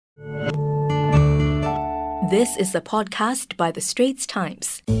This is a podcast by The Straits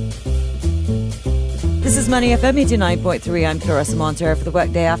Times. This is Money FM 89.3. I'm Clarissa Montero for the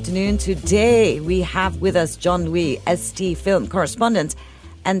Workday Afternoon. Today we have with us John Lui, ST Film correspondent,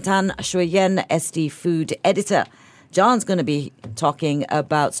 and Tan Shui-Yen, ST Food editor. John's going to be talking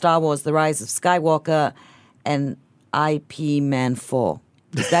about Star Wars: The Rise of Skywalker and IP Man 4.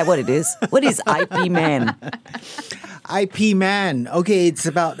 Is that what it is? What is IP Man? IP Man. Okay, it's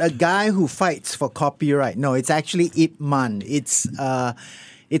about a guy who fights for copyright. No, it's actually Ip Man. It's a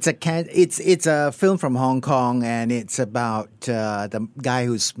film from Hong Kong, and it's about the guy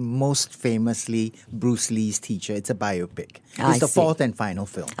who's most famously Bruce Lee's teacher. It's a biopic. It's the fourth and final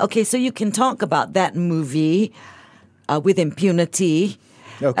film. Okay, so you can talk about that movie with impunity.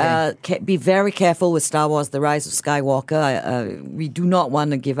 Okay. Be very careful with Star Wars: The Rise of Skywalker. We do not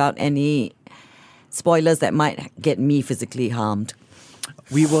want to give out any spoilers that might get me physically harmed.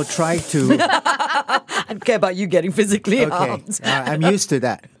 We will try to. I don't care about you getting physically harmed. I'm used to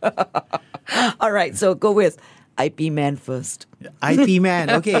that. All right, so go with IP Man first. IP Man.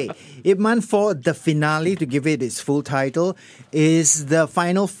 Okay. Ip Man 4, the finale, to give it its full title, is the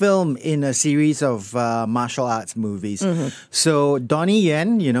final film in a series of martial arts movies. Mm-hmm. So Donnie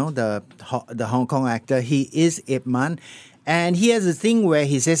Yen, the Hong Kong actor, he is Ip Man. And he has a thing where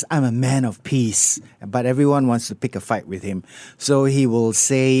he says, I'm a man of peace, but everyone wants to pick a fight with him. So he will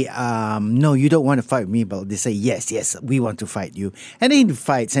say, no, you don't want to fight with me, but they say, yes, we want to fight you. And then he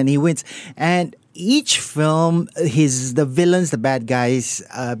fights and he wins. And each film, the villains, the bad guys,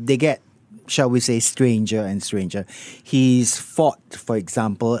 they get, shall we say, stranger and stranger. He's fought, for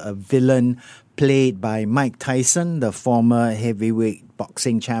example, a villain played by Mike Tyson, the former heavyweight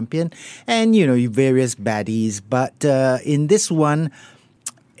boxing champion, and, various baddies. But in this one,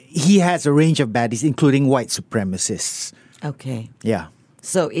 he has a range of baddies, including white supremacists. Okay. Yeah.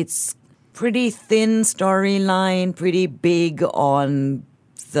 So it's pretty thin storyline, pretty big on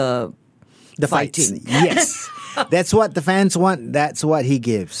the fighting. Fights. Yes. That's what the fans want. That's what he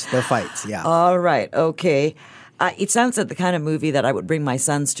gives, the fights. Yeah. All right. Okay. It sounds like the kind of movie that I would bring my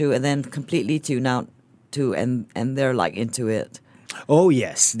sons to and then completely tune out to, and they're like into it. Oh,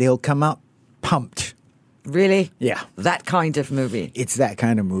 yes. They'll come out pumped. Really? Yeah. That kind of movie. It's that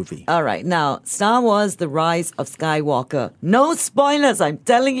kind of movie. All right. Now, Star Wars: The Rise of Skywalker. No spoilers, I'm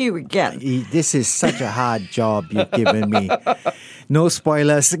telling you again. This is such a hard job you've given me. No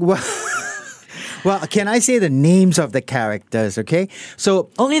spoilers. Well, can I say the names of the characters, okay?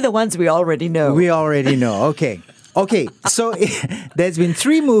 So only the ones we already know. We already know, okay. Okay, so there's been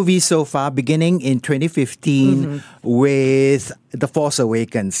 3 movies so far, beginning in 2015 with The Force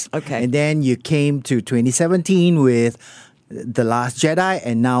Awakens. Okay. And then you came to 2017 with The Last Jedi,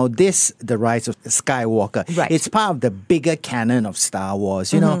 and now this, The Rise of Skywalker. Right. It's part of the bigger canon of Star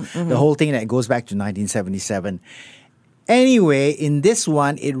Wars, the whole thing that goes back to 1977. Anyway, in this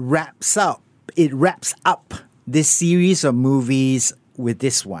one, it wraps up this series of movies with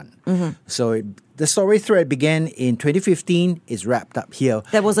this one. So the story thread began in 2015, is wrapped up here.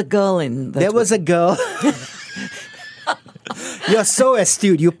 There was a girl in There was a girl. You're so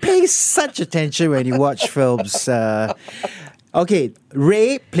astute. You pay such attention when you watch films. Okay,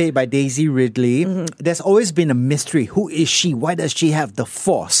 Rey, played by Daisy Ridley. There's always been a mystery. Who is she? Why does she have the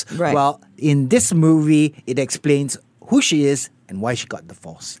Force? Right. Well, in this movie, it explains who she is and why she got the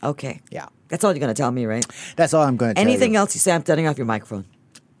Force. Okay. Yeah. That's all you're going to tell me, right? That's all I'm going to tell you. Anything else you say, I'm turning off your microphone.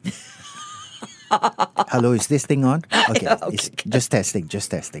 Hello, is this thing on? Okay, Okay. It's just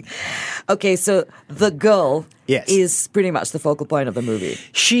testing. Okay, so the girl Yes. is pretty much the focal point of the movie.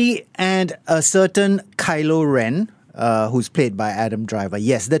 She and a certain Kylo Ren, who's played by Adam Driver.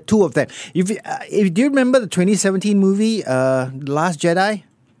 Yes, the two of them. Do you remember the 2017 movie, Last Jedi?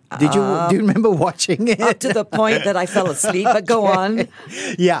 Do you remember watching it? Up to the point that I fell asleep, but go on.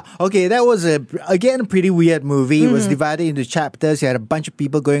 Yeah. Okay, that was a pretty weird movie. It was divided into chapters. You had a bunch of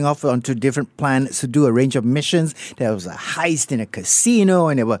people going off onto different planets to do a range of missions. There was a heist in a casino,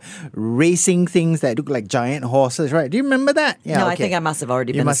 and there were racing things that looked like giant horses, right? Do you remember that? Yeah, No, okay. I think I must have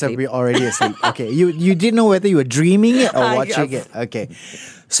already been asleep. You must have been already asleep. Okay. You didn't know whether you were dreaming it or watching it. Okay.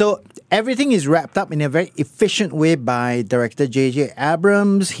 So everything is wrapped up in a very efficient way by director J.J.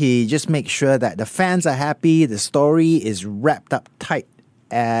 Abrams. He just makes sure that the fans are happy. The story is wrapped up tight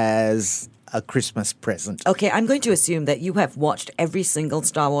as a Christmas present. Okay, I'm going to assume that you have watched every single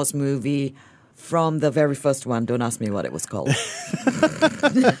Star Wars movie from the very first one. Don't ask me what it was called. Star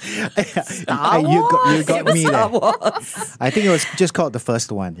Wars? You got me Star there. Wars. I think it was just called the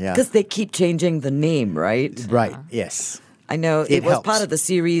first one, yeah. Because they keep changing the name, right? Right, yes. I know it was helps. part of the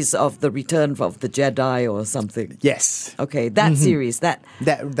series of the Return of the Jedi or something. Yes. Okay, that series, that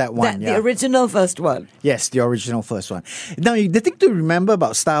one, the original first one. Yes, the original first one. Now, the thing to remember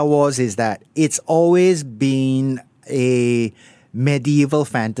about Star Wars is that it's always been a medieval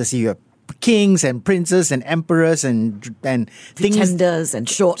fantasy. You have kings and princes and emperors and things. Pretenders and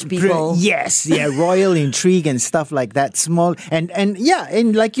short people. Yes, royal intrigue and stuff like that. Small and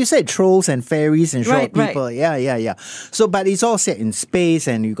like you said, trolls and fairies and short people. Right. Yeah. So, but it's all set in space,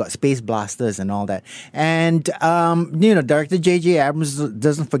 and you got space blasters and all that. And director J.J. Abrams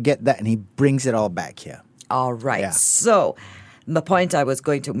doesn't forget that, and he brings it all back here. All right. Yeah. So the point I was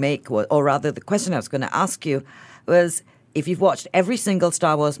going to make, or rather the question I was going to ask you was, if you've watched every single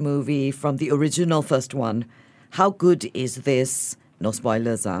Star Wars movie from the original first one, how good is this? No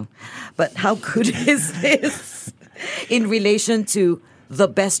spoilers, but how good is this in relation to the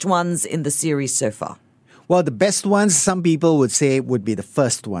best ones in the series so far? Well, the best ones, some people would say, would be the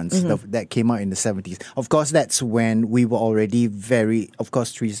first ones that came out in the 70s. Of course, that's when we were already of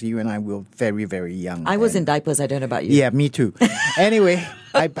course, Teresa, you and I were very, very young. I was in diapers. I don't know about you. Yeah, me too. Anyway,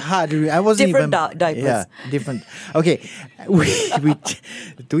 I wasn't different even... diapers. Yeah, different. Okay.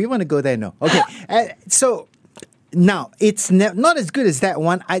 Do we want to go there? No. Okay. So... Now, it's not as good as that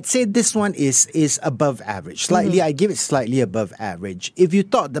one. I'd say this one is above average. Slightly, I give it slightly above average. If you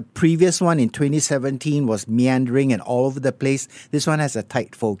thought the previous one in 2017 was meandering and all over the place, this one has a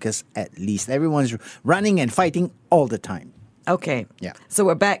tight focus at least. Everyone's running and fighting all the time. Okay. Yeah. So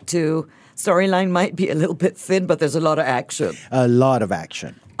we're back to storyline might be a little bit thin, but there's a lot of action. A lot of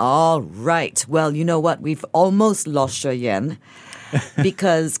action. All right. Well, you know what? We've almost lost Cheyenne.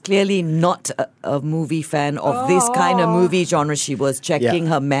 Because clearly not a movie fan of this kind of movie genre. She was checking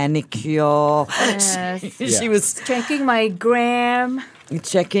her manicure. Yes. She was checking my gram.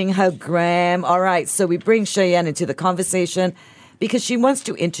 Checking her gram. All right. So we bring Cheyenne into the conversation because she wants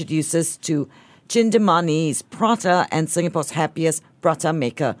to introduce us to Chindamani's prata and Singapore's happiest prata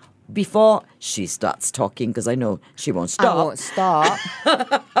maker. Before she starts talking, because I know she won't stop. I won't stop.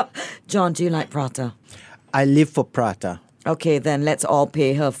 John, do you like prata? I live for prata. Okay, then let's all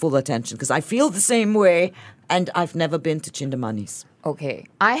pay her full attention because I feel the same way and I've never been to Chindamani's. Okay,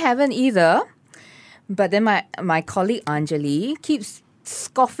 I haven't either. But then my colleague Anjali keeps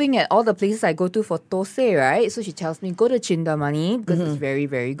scoffing at all the places I go to for thosai, right? So she tells me, go to Chindamani because it's very,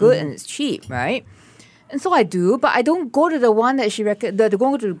 very good and it's cheap, right? And so I do, but I don't go to the one that she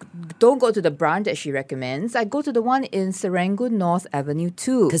don't go to the brand that she recommends. I go to the one in Serangoon North Avenue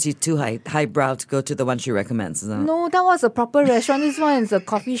 2. Because you're too highbrow to go to the one she recommends, isn't it? No, that was a proper restaurant. This one is a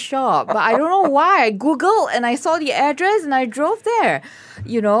coffee shop. But I don't know why. I Googled and I saw the address and I drove there.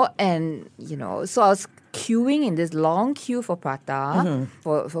 So I was queuing in this long queue for prata,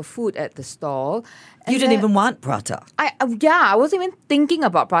 for food at the stall. You didn't even want prata. I wasn't even thinking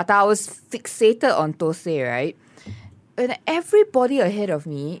about prata. I was fixated on thosai, right? And everybody ahead of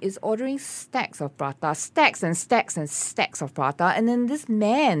me is ordering stacks of prata, stacks and stacks and stacks of prata. And then this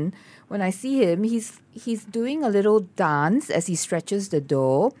man, when I see him, he's doing a little dance as he stretches the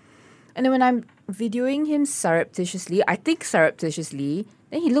dough. And then when I'm videoing him surreptitiously,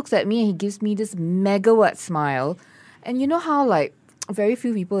 then he looks at me and he gives me this megawatt smile. And you know how very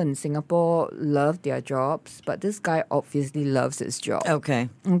few people in Singapore love their jobs, but this guy obviously loves his job. Okay.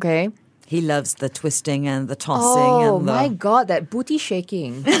 Okay. He loves the twisting and the tossing. Oh my God, that booty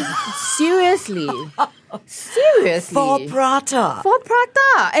shaking. Seriously. For prata.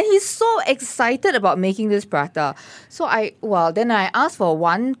 And he's so excited about making this prata. So then I asked for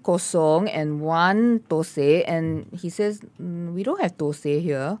one kosong and one thosai, and he says, we don't have thosai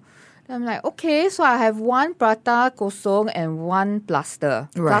here. And I'm like, okay, so I have one prata kosong and one plaster.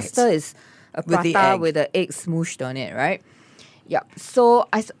 Right. Plaster is a prata with the egg smooshed on it, right? Yeah. So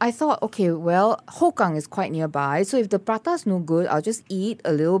I thought, okay, well, Hougang is quite nearby. So if the prata is no good, I'll just eat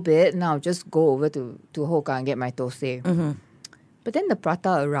a little bit and I'll just go over to Hougang and get my thosai. But then the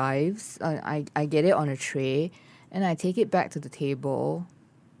prata arrives. I get it on a tray and I take it back to the table.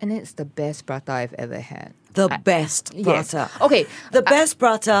 And it's the best prata I've ever had. The best prata. Yes. Okay. The best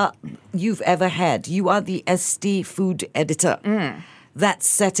prata you've ever had. You are the ST food editor. That's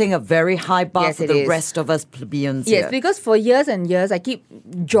setting a very high bar for the rest of us plebeians Yes, here. because for years and years, I keep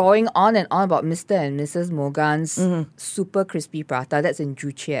jawing on and on about Mr. and Mrs. Morgan's super crispy prata. That's in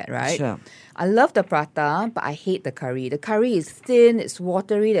Joo Chiat, right? Sure. I love the prata, but I hate the curry. The curry is thin, it's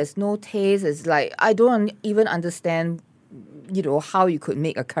watery, there's no taste. It's like, I don't even understand, how you could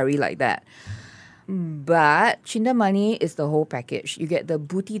make a curry like that. But Chindamani is the whole package. You get the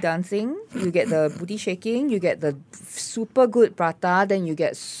booty dancing, you get the booty shaking, you get the super good prata, then you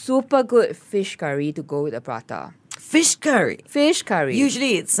get super good fish curry to go with the prata. Fish curry. Fish curry.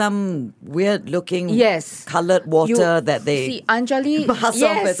 Usually it's some weird looking Yes. coloured water that they see Anjali pass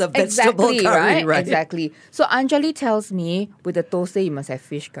off as a vegetable exactly, curry, right? Exactly. So Anjali tells me with the thosai you must have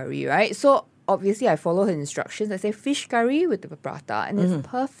fish curry, right? So obviously I follow her instructions. I say fish curry with the prata, and it's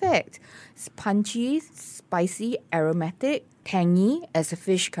perfect. It's punchy, spicy, aromatic, tangy as a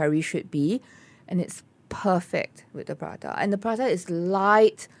fish curry should be, and it's perfect with the prata. And the prata is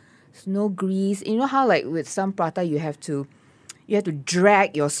light. There's no grease. You know how like with some prata you have to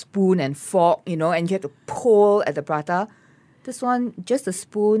drag your spoon and fork, and you have to pull at the prata. This one, just a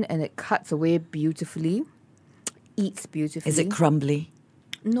spoon and it cuts away beautifully. Eats beautifully. Is it crumbly?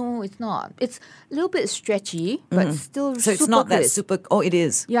 No, it's not. It's a little bit stretchy, but still So super it's not that crisp. super... Oh, it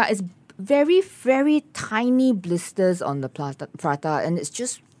is. Yeah, it's very, very tiny blisters on the prata, and it's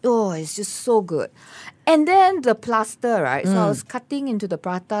just so good. And then the plaster, right? So I was cutting into the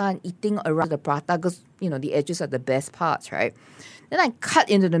prata and eating around the prata because, the edges are the best parts, right? Then I cut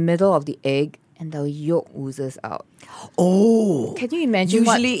into the middle of the egg and the yolk oozes out. Oh. Can you imagine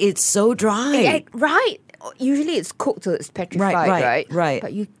Usually it's so dry. Right. Usually it's cooked till it's petrified, right.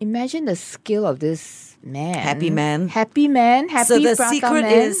 But you imagine the skill of this man. Happy man. Happy man. Happy So the prata secret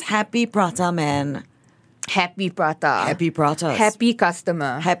man. is happy prata man. Happy prata. Happy pratas. Happy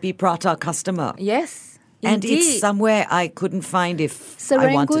customer. Happy prata customer. Yes. And indeed. it's somewhere I couldn't find if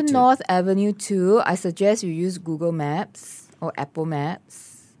I wanted Serangoon to. North Avenue 2. I suggest you use Google Maps or Apple Maps.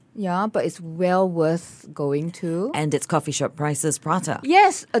 Yeah, but it's well worth going to. And it's coffee shop prices prata.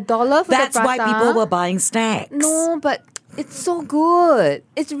 Yes, $1 for That's the why prata. people were buying stacks. No, but it's so good.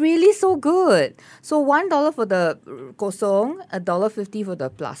 It's really so good. So $1 for the kosong, $1.50 for the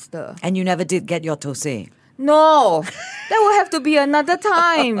plaster. And you never did get your thosai. No, that will have to be another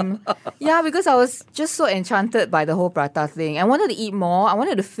time. Yeah, because I was just so enchanted by the whole prata thing. I wanted to eat more. I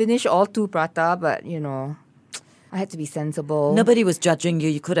wanted to finish all 2 prata, but I had to be sensible. Nobody was judging you.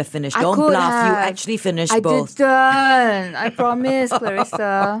 You could have finished. I Don't could bluff. You have. actually finished I both. didn't. I promise,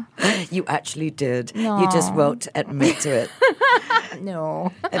 Clarissa. You actually did. No. You just won't admit to it.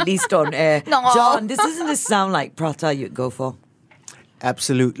 No. At least on air. No. John, doesn't this sound like prata you'd go for?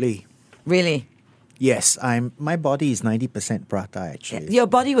 Absolutely. Really? Yes, my body is 90% prata actually. Your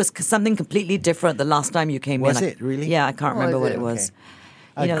body was something completely different the last time you came in. Was it really? Yeah, I can't remember was what it? it was.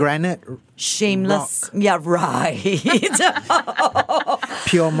 A granite Shameless. rock, Yeah, right.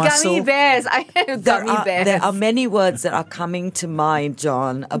 pure muscle. Gummy bears. I have gummy bears. There are many words that are coming to mind,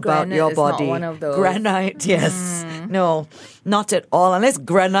 John, about Granite your is not body. one of those. Granite, yes. No, not at all. Unless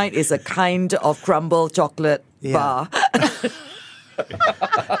granite is a kind of crumble chocolate bar.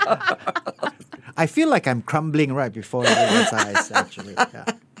 I feel like I'm crumbling right before everyone's eyes, actually. Yeah.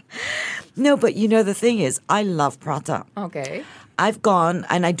 No, but the thing is, I love prata. Okay. I've gone,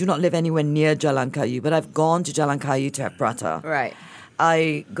 and I do not live anywhere near Jalan Kayu, but I've gone to Jalan Kayu to have prata. Right.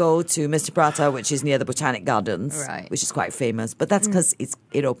 I go to Mr. Prata, which is near the Botanic Gardens, Right. which is quite famous, but that's because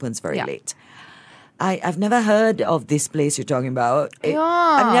it opens very Yeah. late. I've never heard of this place you're talking about. Yeah.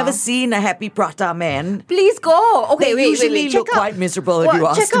 I've never seen a happy prata man. Please go. Okay, They wait. usually Check look out, quite miserable if you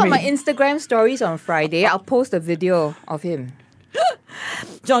ask check out me. my Instagram stories on Friday. I'll post a video of him.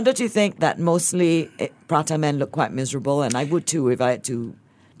 John, don't you think that mostly prata men look quite miserable? And I would too if I had to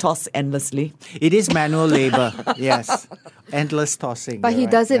toss endlessly. It is manual labor, yes. Endless tossing. But you're he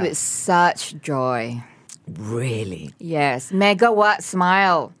right, does it yeah. with such joy. Really? Yes. Megawatt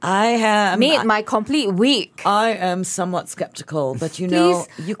smile. I have... Made my complete week. I am somewhat skeptical, but you know,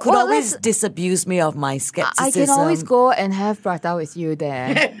 Please. you could Well, always let's- disabuse me of my skepticism. I can always go and have prata with you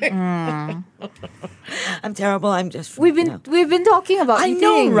there. I'm terrible. I'm just... We've been talking about I eating.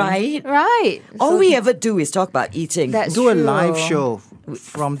 know, right? Right. All So we ever do is talk about eating. That's Do a true. live show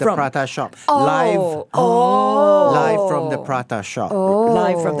from the prata shop. Live from the prata shop.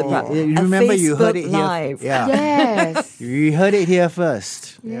 Live from the prata. You A remember you heard Facebook it here. Live. Yeah. Yes. You heard it here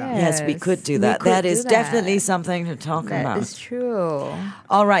first. Yeah. Yes, we could do we that. could That do is that. definitely something to talk That about. is true.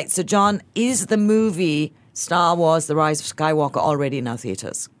 All right, so John, is the movie Star Wars The Rise of Skywalker already in our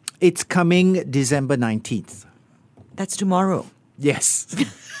theatres? It's coming December 19th. That's tomorrow. Yes.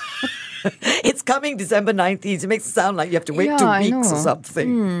 It's coming December 19th. It makes it sound like you have to wait Yeah, 2 I weeks or know.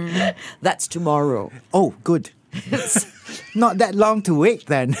 something. That's tomorrow. Oh, good. Not that long to wait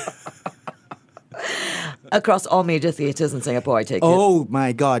then. Across all major theatres in Singapore, I take it. Oh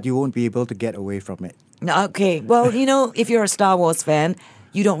my God, you won't be able to get away from it. Okay, well, you know, if you're a Star Wars fan,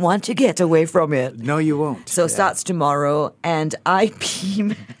 you don't want to get away from it. No, you won't. So it starts tomorrow, and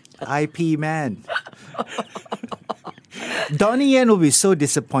IP... IP man. Donnie Yen will be so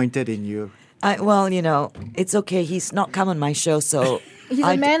disappointed in you. Well, you know, it's okay. He's not come on my show, so He's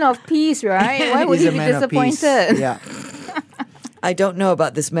a man of peace, right? Why would He's he a be man of peace. disappointed? Yeah. I don't know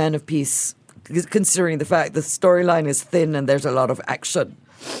about this man of peace, considering the fact the storyline is thin and there's a lot of action.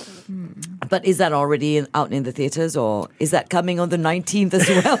 But is that already out in the theatres, or is that coming on the 19th as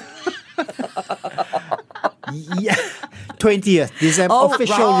well? Yeah. 20th December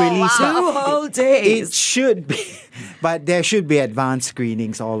official release. 2 whole days. It should be, but there should be advanced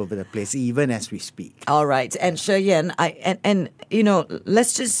screenings all over the place, even as we speak. All right. And Sheyen,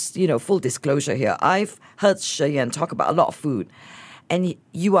 let's just, full disclosure here. I've heard Sheyen talk about a lot of food, and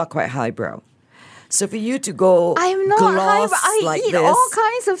you are quite highbrow. So for you to go I'm not gloss I like eat this, all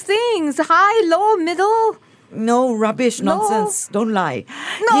kinds of things. High, low, middle. no rubbish, No. nonsense. Don't lie.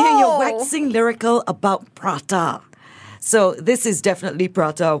 No. You're waxing lyrical about prata. So this is definitely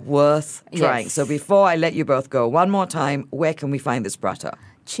prata worth trying. Yes. So before I let you both go, one more time, where can we find this prata?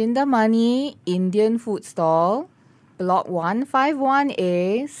 Chindamani Indian food stall, Block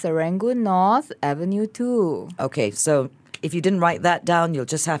 151A, Serangoon North, Avenue 2. Okay, so if you didn't write that down, you'll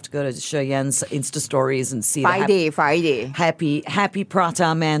just have to go to Sheyen's Insta stories and see Friday. happy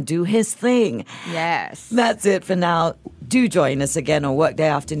prata man do his thing. Yes. That's it for now. Do join us again on Workday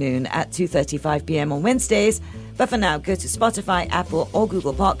Afternoon at 2:35 p.m. on Wednesdays. But for now, go to Spotify, Apple or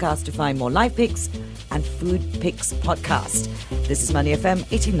Google Podcasts to find more live picks and food picks podcast. This is Money FM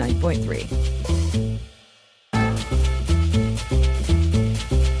 89.3.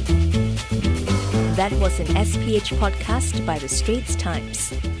 That was an SPH podcast by The Straits Times.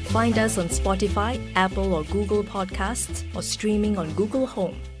 Find us on Spotify, Apple or Google Podcasts, or streaming on Google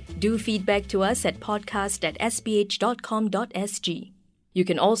Home. Do feedback to us at podcast@sph.com.sg. You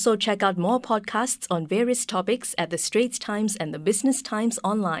can also check out more podcasts on various topics at The Straits Times and The Business Times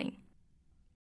online.